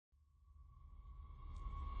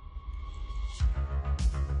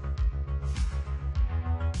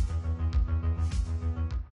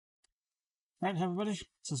Alright, everybody,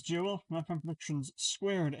 this is Duel from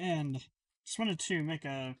Productions², and just wanted to make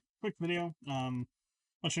a quick video,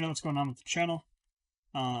 let you know what's going on with the channel,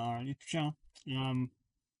 our YouTube channel.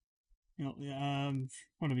 What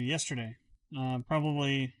would it be, yesterday?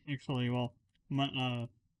 Probably, actually, well,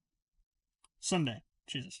 Sunday,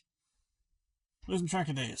 Jesus. Losing track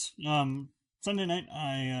of days. Sunday night,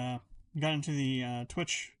 I, got into the,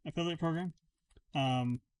 Twitch affiliate program,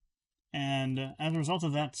 and as a result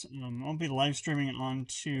of that, I won't be live streaming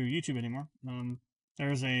onto YouTube anymore.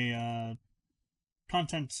 There's a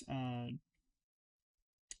content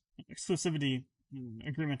exclusivity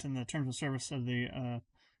agreement in the terms of service of the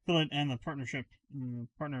affiliate and the partnership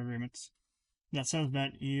partner agreements that says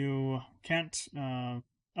that you can't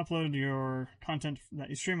upload your content that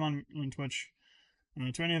you stream on Twitch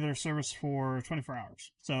to any other service for 24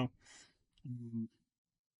 hours. So,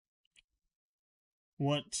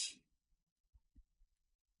 what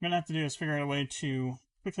I'm gonna have to do is figure out a way to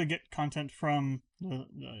quickly get content from the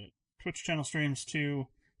Twitch channel streams to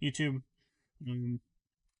YouTube. It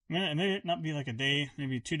may not be like a day,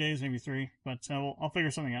 maybe 2 days, maybe 3, but I'll figure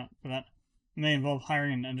something out for that. It may involve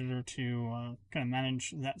hiring an editor to kind of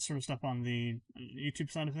manage that sort of stuff on the YouTube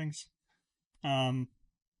side of things. But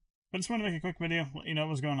I just wanted to make a quick video, let you know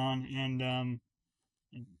what's going on, and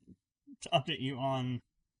to update you on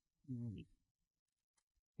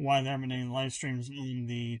why there haven't been any live streams in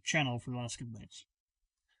the channel for the last couple days.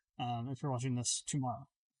 If you're watching this tomorrow,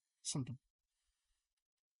 sometime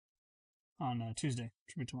on Tuesday,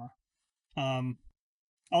 should be tomorrow.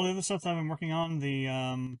 All the other stuff that I've been working on,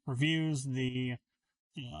 the reviews, the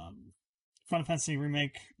Final Fantasy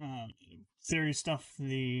Remake series stuff,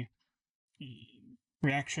 the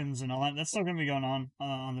reactions and all that, that's still going to be going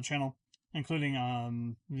on the channel,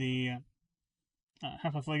 including the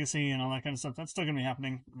Half-Life Legacy and all that kind of stuff. That's still going to be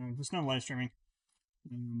happening. There's no live streaming.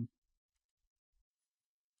 I'm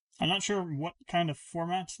not sure what kind of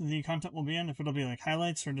format the content will be in, if it'll be like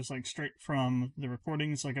highlights or just like straight from the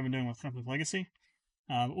recordings like I've been doing with Half-Life Legacy.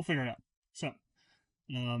 But we'll figure it out. So,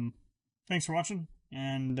 thanks for watching,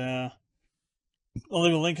 and I'll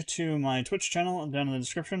leave a link to my Twitch channel down in the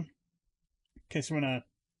description in case you want to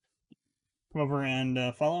come over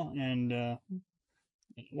and follow and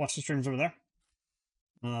watch the streams over there.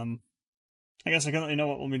 I guess I can let you know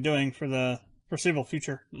what we'll be doing for the foreseeable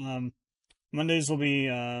future. Mondays will be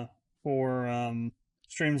for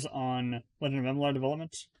streams on Legend of Emilar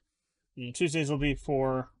development. Tuesdays will be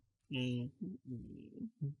for I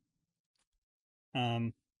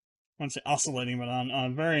won't say oscillating, but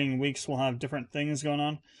on varying weeks we'll have different things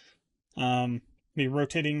going on. Be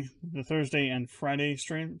rotating the Thursday and Friday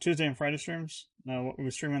stream, Tuesday and Friday streams. What we'll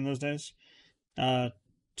be streaming on those days.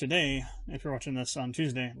 Today, if you're watching this on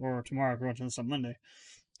Tuesday, or tomorrow if you're watching this on Monday,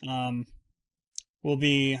 I'll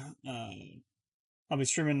be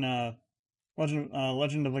streaming Legend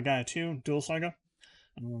of Legaia 2 Duel Saga.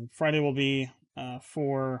 Friday will be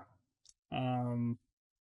for Kerbal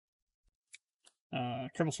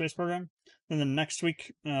Space Program. Then the next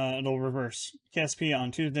week it'll reverse. KSP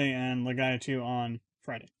on Tuesday and Legaia 2 on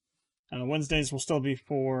Friday. Wednesdays will still be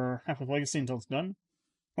for Half-Life Legacy until it's done.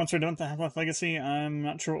 Once we're done with the Half-Life Legacy, I'm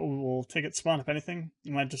not sure what will take its spot, if anything.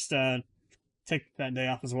 We might just take that day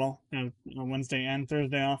off as well. Wednesday and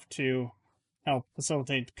Thursday off to help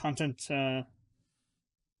facilitate content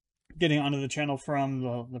getting onto the channel from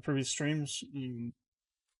the previous streams. And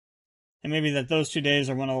maybe that those 2 days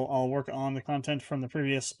are when I'll work on the content from the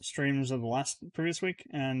previous streams of the previous week,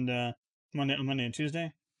 and Monday and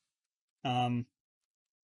Tuesday.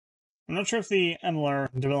 I'm not sure if the Emilar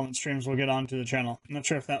development streams will get onto the channel. I'm not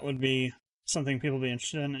sure if that would be something people would be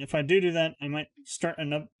interested in. If I do that, I might start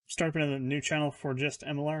up another new channel for just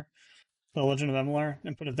Emilar, the Legend of Emilar,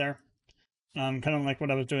 and put it there. Kind of like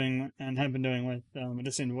what I was doing and have been doing with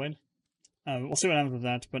Odyssey and Void. We'll see what happens with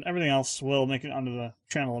that, but everything else will make it onto the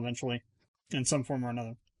channel eventually, in some form or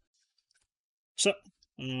another. So,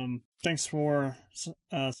 thanks for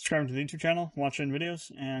subscribing to the YouTube channel, watching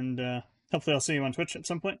videos, and hopefully I'll see you on Twitch at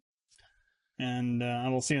some point. And I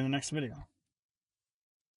will see you in the next video.